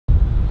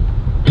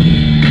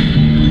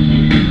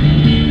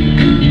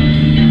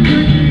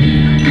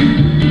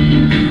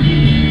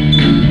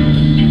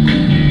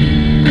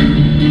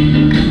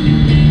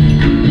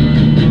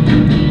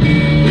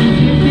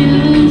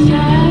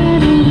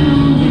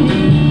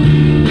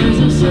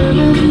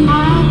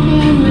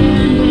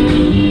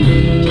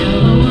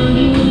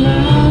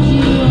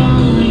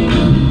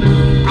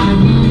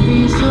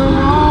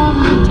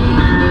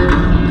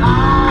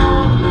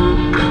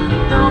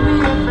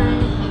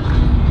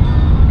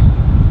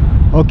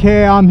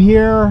Okay, I'm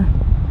here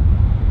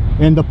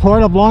in the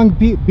port of Long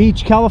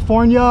Beach,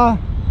 California,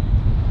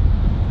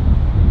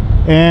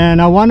 and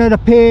I wanted to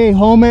pay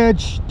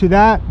homage to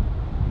that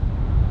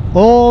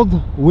old,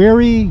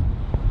 weary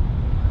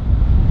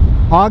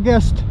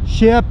August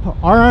ship,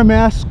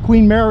 RMS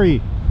Queen Mary.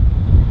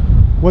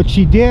 What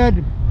she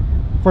did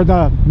for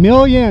the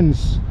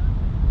millions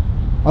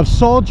of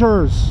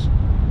soldiers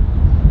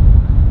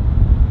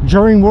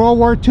during World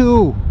War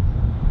II,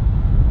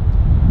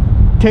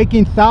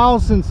 taking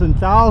thousands and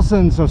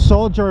thousands of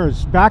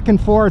soldiers back and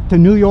forth to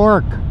New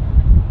York,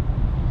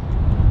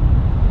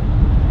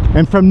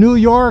 and from New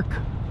York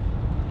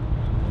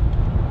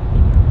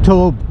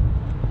to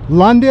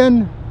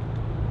London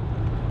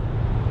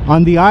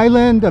on the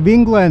island of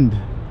England,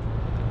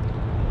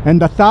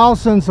 and the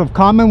thousands of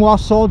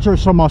Commonwealth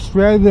soldiers from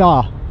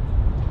Australia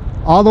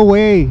all the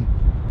way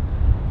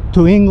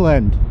to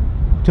England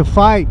to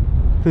fight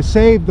to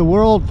save the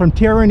world from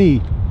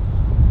tyranny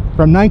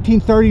from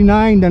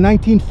 1939 to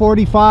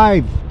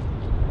 1945.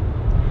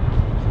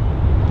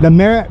 The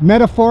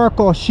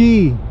metaphorical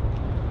she,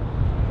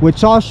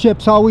 which all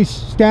ships always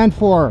stand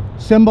for,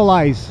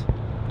 symbolize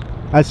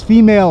as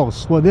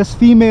females. Well, this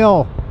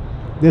female,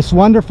 this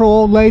wonderful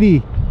old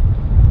lady,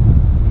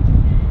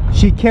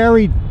 she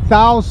carried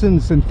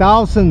thousands and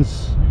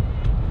thousands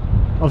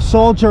of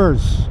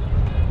soldiers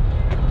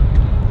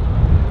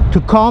to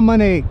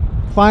culminate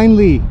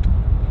finally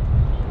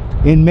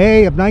in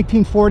May of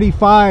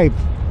 1945,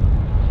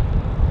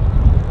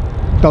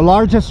 the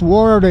largest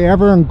war to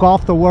ever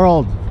engulf the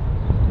world.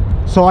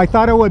 So I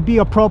thought it would be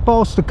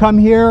apropos to come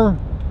here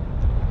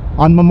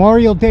on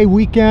Memorial Day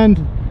weekend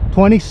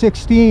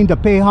 2016 to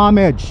pay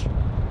homage,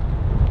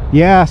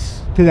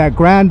 yes, to that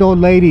grand old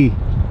lady,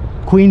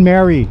 Queen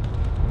Mary,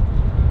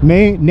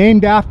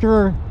 named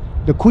after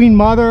the Queen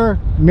Mother,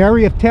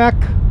 Mary of Teck,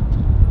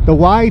 the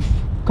wife,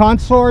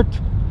 consort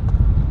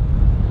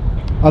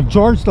of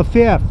George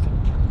V.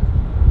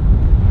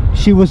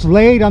 She was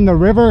laid on the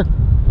River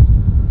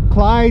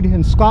Clyde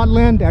in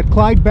Scotland at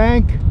Clyde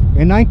Bank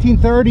in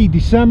 1930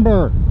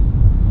 December,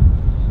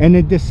 and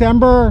in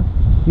December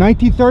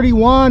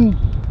 1931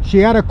 she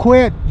had to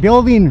quit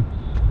building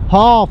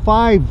Hall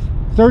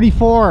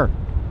 534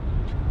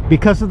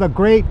 because of the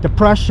Great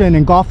Depression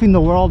engulfing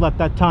the world at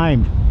that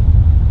time.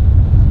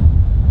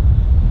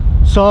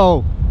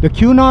 So the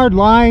Cunard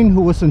Line,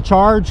 who was in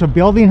charge of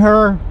building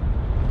her,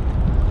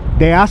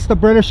 they asked the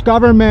British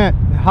government,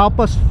 help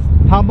us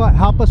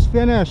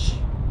finish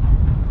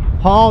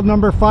Hall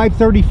number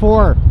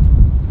 534,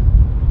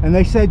 and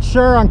they said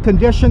sure, on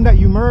condition that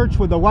you merge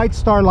with the White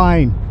Star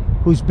Line,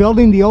 who's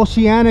building the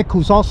Oceanic,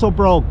 who's also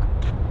broke.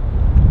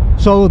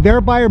 So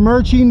thereby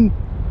merging,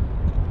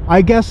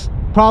 I guess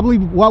probably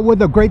what with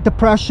the Great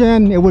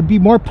Depression, it would be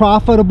more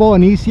profitable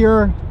and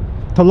easier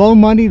to loan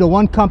money to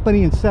one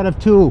company instead of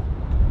two,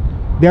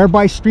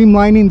 thereby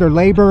streamlining their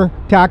labor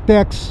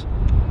tactics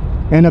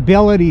and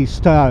abilities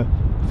to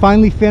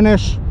finally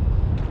finish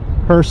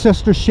her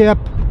sister ship,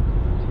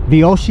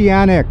 the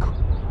Oceanic,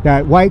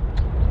 that White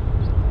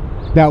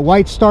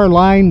Star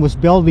Line was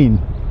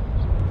building.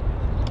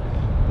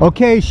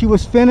 Okay, she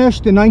was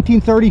finished in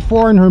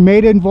 1934, and her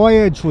maiden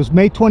voyage was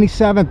May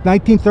 27th,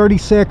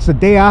 1936, the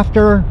day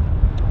after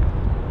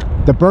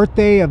the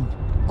birthday of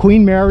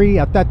Queen Mary.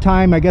 At that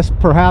time, I guess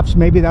perhaps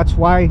maybe that's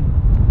why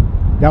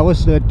that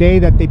was the day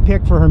that they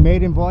picked for her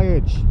maiden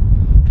voyage.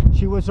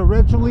 She was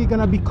originally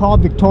going to be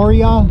called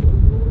Victoria,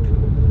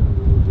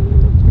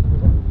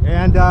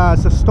 and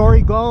as the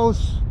story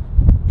goes,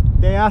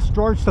 they asked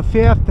George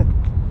V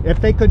if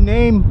they could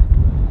name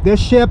this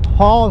ship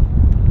Hall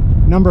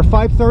number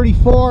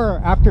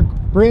 534 after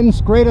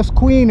Britain's greatest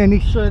queen, and he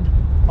said,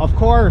 of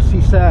course,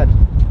 he said,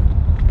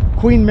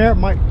 Queen Mary,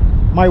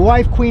 my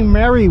wife Queen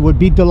Mary would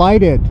be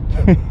delighted.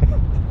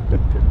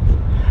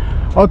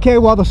 Okay,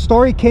 well, the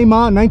story came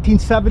out in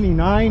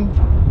 1979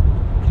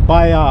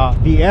 by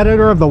the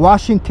editor of the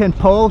Washington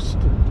Post.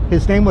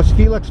 His name was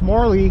Felix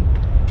Morley,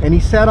 and he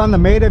said on the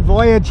maiden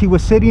voyage he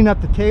was sitting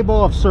at the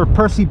table of Sir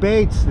Percy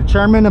Bates, the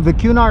chairman of the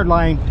Cunard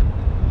Line,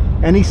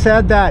 and he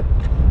said that,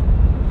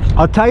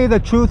 I'll tell you the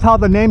truth how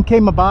the name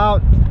came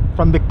about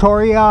from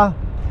Victoria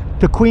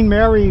to Queen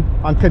Mary,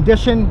 on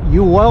condition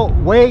you won't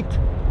wait,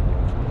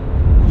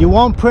 you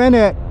won't print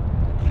it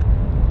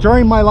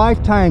during my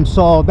lifetime.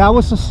 So that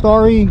was the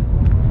story,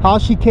 how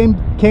she came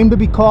to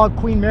be called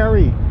Queen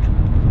Mary.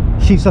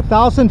 She's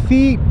 1,000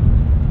 feet.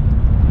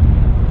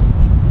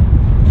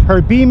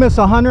 Her beam is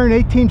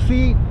 118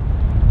 feet.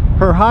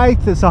 Her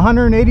height is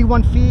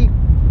 181 feet.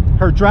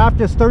 Her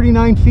draft is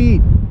 39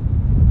 feet.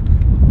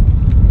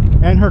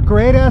 And her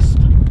greatest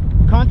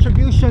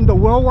contribution to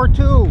World War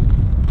II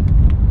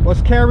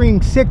was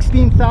carrying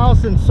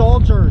 16,000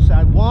 soldiers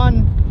at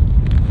one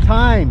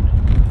time.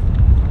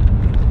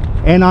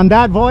 And on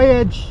that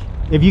voyage,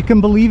 if you can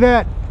believe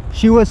it,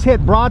 she was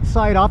hit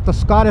broadside off the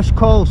Scottish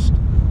coast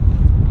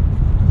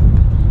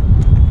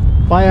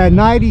by a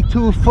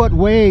 92-foot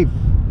wave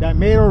that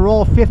made her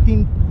roll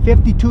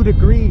 52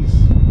 degrees.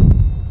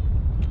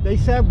 They They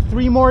said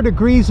 3 more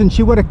degrees and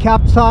she would have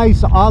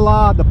capsized, a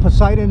la the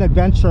Poseidon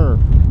Adventure,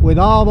 with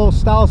all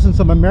those thousands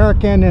of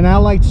American and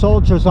Allied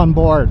soldiers on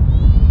board.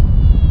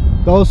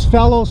 Those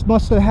fellows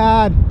must have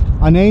had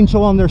an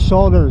angel on their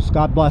shoulders,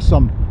 God bless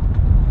them.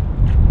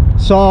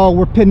 So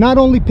we're not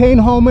only paying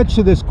homage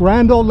to this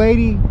grand old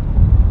lady,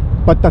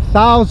 but the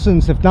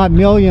thousands, if not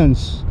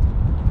millions,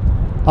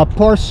 of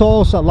poor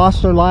souls that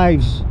lost their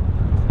lives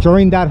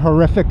during that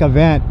horrific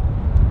event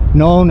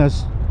known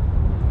as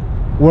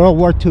World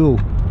War II.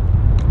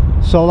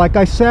 So like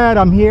I said,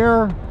 I'm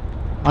here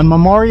on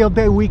Memorial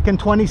Day weekend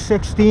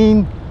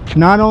 2016,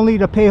 not only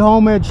to pay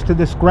homage to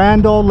this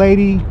grand old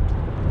lady,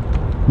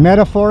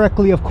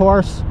 metaphorically of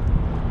course,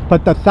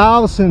 but the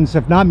thousands,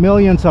 if not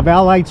millions, of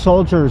Allied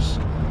soldiers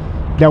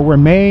that were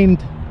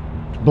maimed,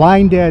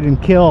 blinded, and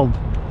killed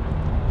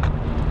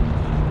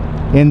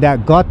in that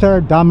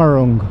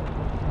Götterdammerung,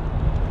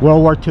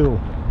 World War II.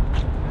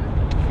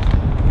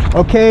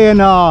 Okay,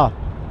 in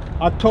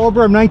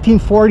October of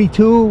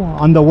 1942,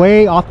 on the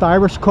way off the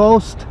Irish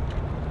coast,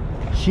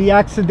 she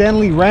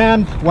accidentally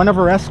rammed one of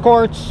her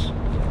escorts.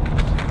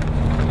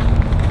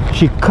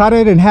 She cut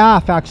it in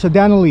half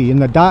accidentally,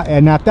 and at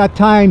that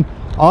time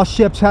all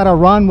ships had to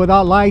run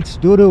without lights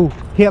due to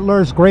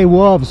Hitler's gray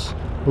wolves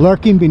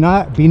lurking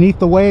beneath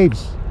the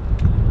waves.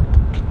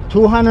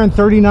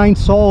 239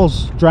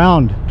 souls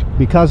drowned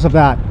because of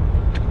that.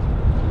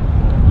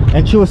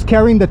 And she was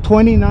carrying the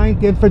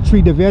 29th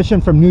Infantry Division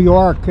from New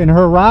York, and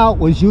her route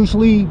was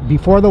usually,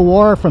 before the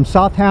war, from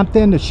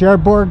Southampton to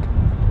Cherbourg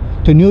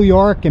to New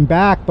York and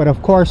back. But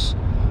of course,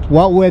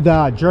 what with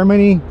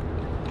Germany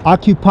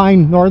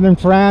occupying northern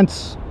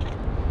France,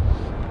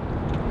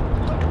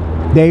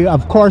 they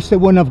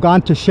wouldn't have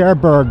gone to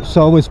Cherbourg.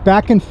 So it was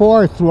back and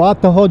forth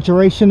throughout the whole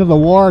duration of the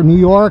war. New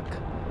York,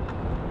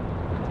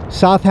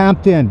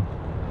 Southampton.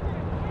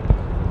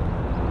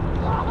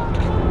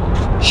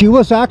 She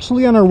was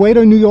actually on her way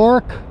to New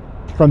York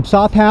from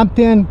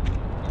Southampton,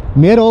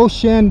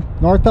 mid-ocean,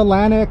 North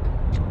Atlantic,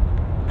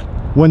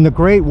 when the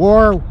Great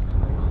War,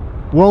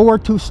 World War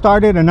II,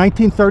 started in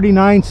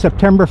 1939,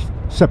 September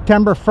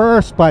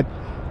 1st, but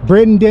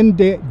Britain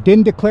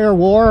didn't declare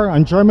war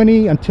on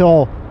Germany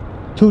until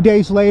 2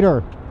 days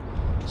later.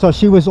 So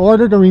she was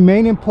ordered to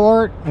remain in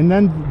port, and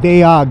then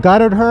they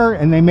gutted her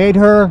and they made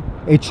her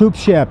a troop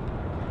ship.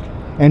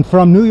 And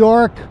from New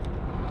York,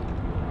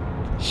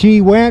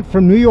 she went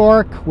from New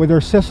York with her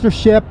sister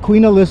ship,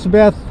 Queen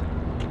Elizabeth.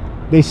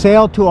 They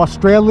sailed to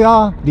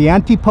Australia, the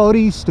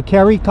Antipodes, to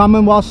carry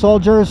Commonwealth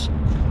soldiers.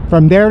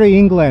 From there to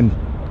England.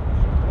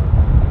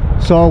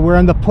 So we're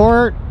in the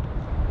port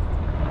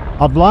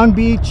of Long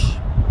Beach.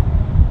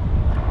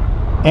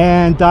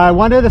 And I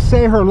wanted to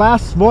say her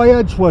last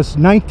voyage was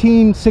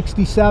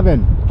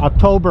 1967,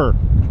 October.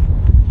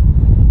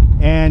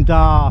 And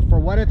for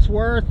what it's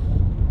worth,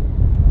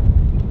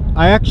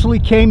 I actually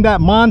came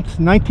that month,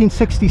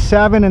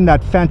 1967, in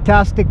that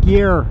fantastic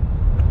year.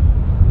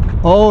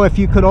 Oh, if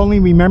you could only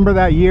remember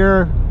that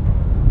year.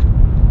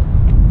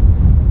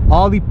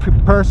 All the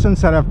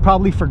persons that have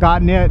probably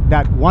forgotten it,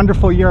 that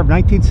wonderful year of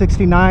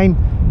 1969.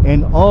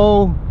 And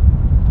oh,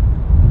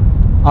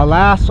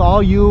 alas,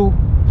 all you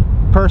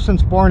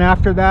persons born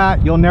after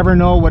that, you'll never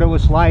know what it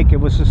was like. It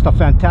was just a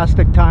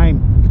fantastic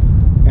time.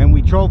 And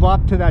we drove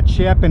up to that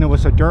ship, and it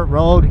was a dirt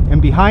road.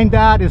 And behind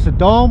that is a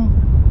dome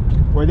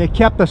where they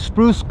kept a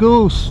spruce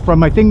goose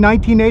from, I think,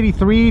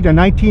 1983 to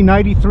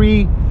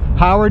 1993,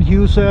 Howard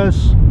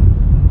Hughes's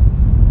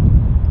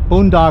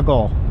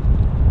boondoggle.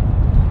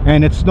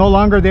 And it's no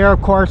longer there,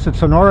 of course.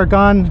 It's in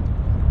Oregon.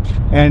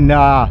 And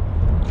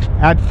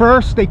at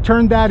first they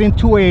turned that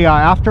into a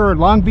after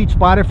Long Beach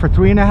bought it for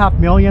 $3.5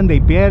 million, they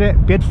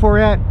bid for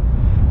it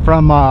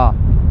from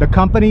the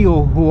company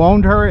who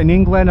owned her in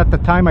England at the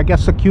time. I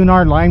guess the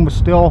Cunard line was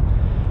still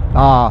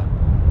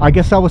I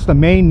guess that was the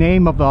main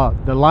name of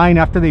the line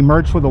after they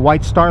merged with the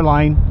White Star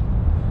Line.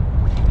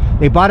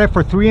 They bought it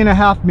for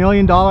 $3.5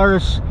 million.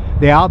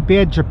 They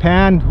outbid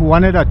Japan, who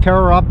wanted to tear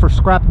her up for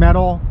scrap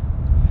metal.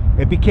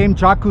 It became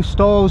Jacques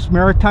Cousteau's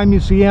Maritime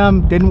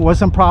Museum.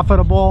 Wasn't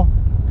profitable.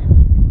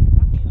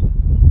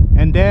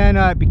 And then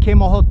it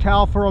became a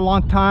hotel for a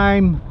long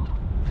time,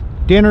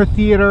 dinner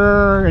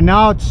theater, and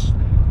now it's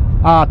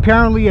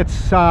apparently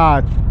it's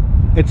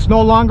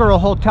no longer a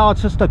hotel.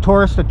 It's just a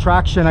tourist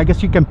attraction. I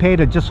guess you can pay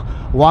to just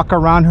walk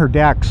around her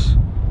decks.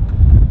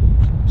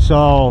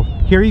 So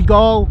here you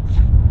go,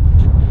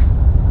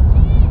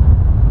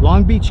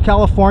 Long Beach,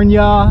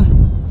 California.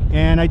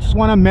 And I just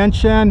want to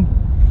mention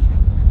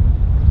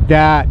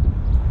that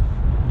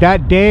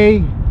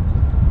day,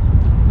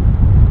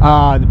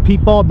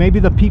 maybe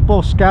the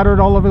people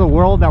scattered all over the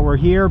world that were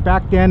here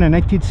back then in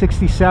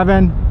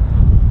 1967,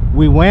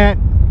 we went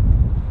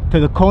to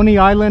the Coney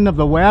Island of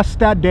the West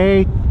that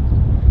day,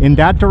 in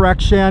that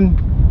direction,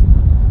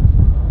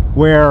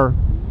 where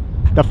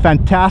the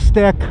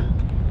fantastic,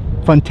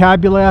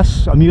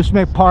 fantabulous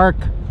amusement park,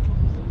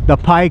 the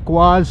Pike,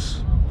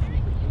 was.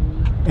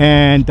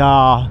 And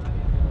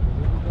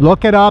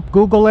look it up,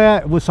 Google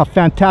it. It was a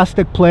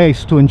fantastic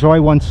place to enjoy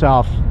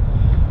oneself.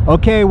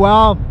 Okay,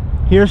 well,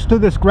 here's to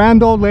this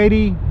grand old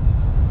lady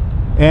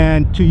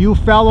And to you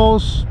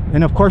fellows,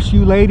 and of course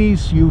you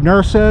ladies, you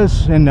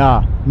nurses and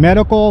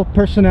medical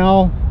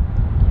personnel,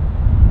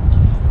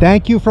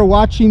 thank you for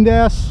watching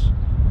this.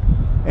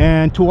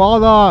 And to all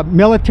the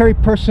military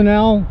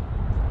personnel,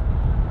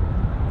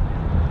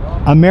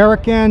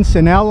 Americans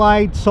and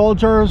allied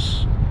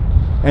soldiers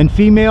and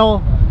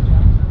female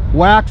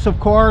WACs, of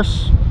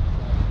course,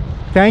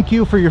 thank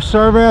you for your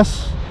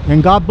service,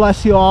 and God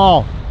bless you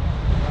all.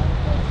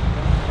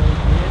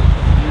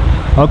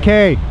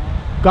 Okay,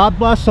 God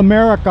bless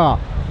America.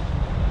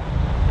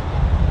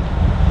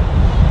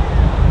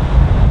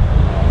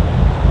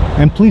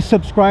 And please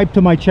subscribe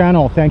to my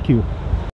channel. Thank you.